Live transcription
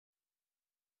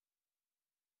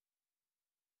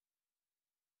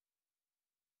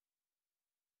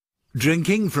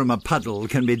Drinking from a puddle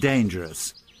can be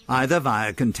dangerous, either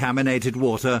via contaminated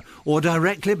water or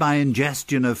directly by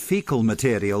ingestion of fecal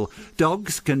material.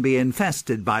 Dogs can be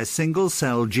infested by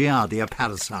single-cell Giardia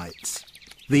parasites.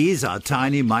 These are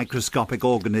tiny microscopic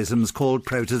organisms called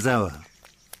protozoa.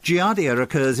 Giardia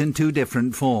occurs in two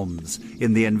different forms.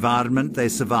 In the environment, they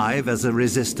survive as a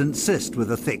resistant cyst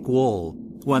with a thick wall.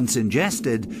 Once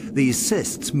ingested, these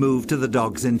cysts move to the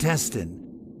dog's intestine.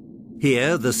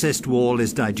 Here, the cyst wall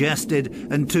is digested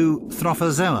and two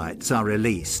trophozoites are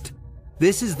released.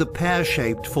 This is the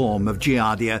pear-shaped form of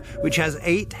Giardia, which has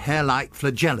 8 hair-like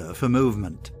flagella for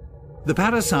movement. The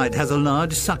parasite has a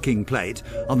large sucking plate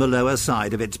on the lower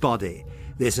side of its body.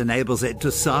 This enables it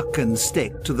to suck and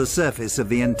stick to the surface of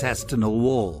the intestinal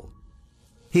wall.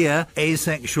 Here,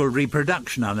 asexual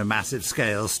reproduction on a massive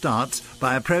scale starts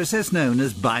by a process known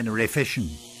as binary fission.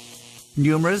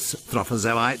 Numerous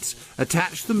trophozoites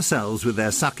attach themselves with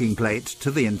their sucking plate to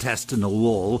the intestinal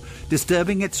wall,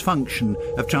 disturbing its function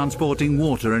of transporting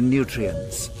water and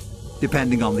nutrients.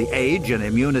 Depending on the age and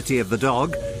immunity of the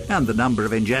dog and the number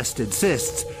of ingested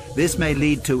cysts, this may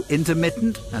lead to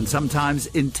intermittent and sometimes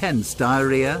intense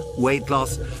diarrhea, weight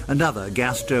loss, and other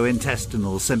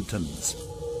gastrointestinal symptoms.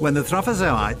 When the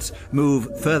trophozoites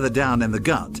move further down in the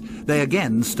gut, they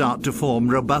again start to form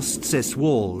robust cyst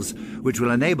walls, which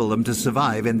will enable them to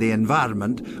survive in the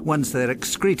environment once they're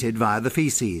excreted via the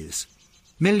feces.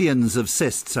 Millions of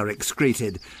cysts are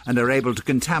excreted and are able to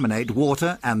contaminate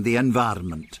water and the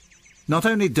environment. Not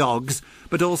only dogs,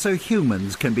 but also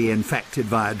humans can be infected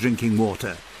via drinking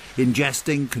water,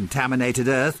 ingesting contaminated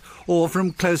earth, or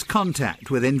from close contact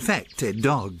with infected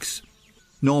dogs.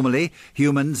 Normally,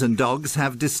 humans and dogs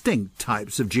have distinct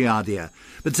types of Giardia,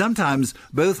 but sometimes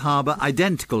both harbour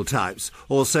identical types,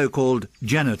 or so-called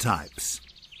genotypes.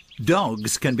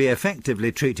 Dogs can be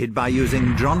effectively treated by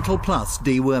using Drontal Plus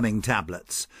deworming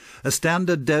tablets. A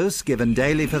standard dose given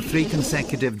daily for 3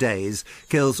 consecutive days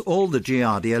kills all the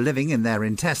Giardia living in their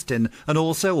intestine and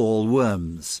also all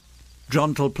worms.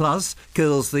 Drontal Plus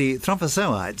kills the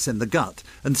trophozoites in the gut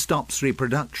and stops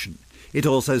reproduction. It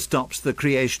also stops the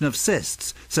creation of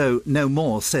cysts, so no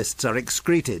more cysts are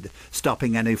excreted,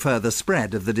 stopping any further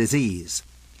spread of the disease.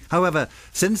 However,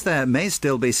 since there may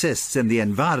still be cysts in the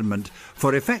environment,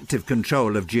 for effective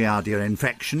control of Giardia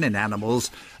infection in animals,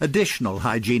 additional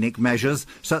hygienic measures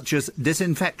such as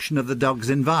disinfection of the dog's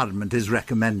environment is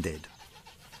recommended.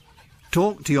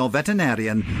 Talk to your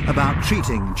veterinarian about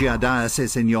treating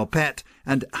giardiasis in your pet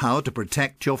and how to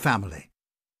protect your family.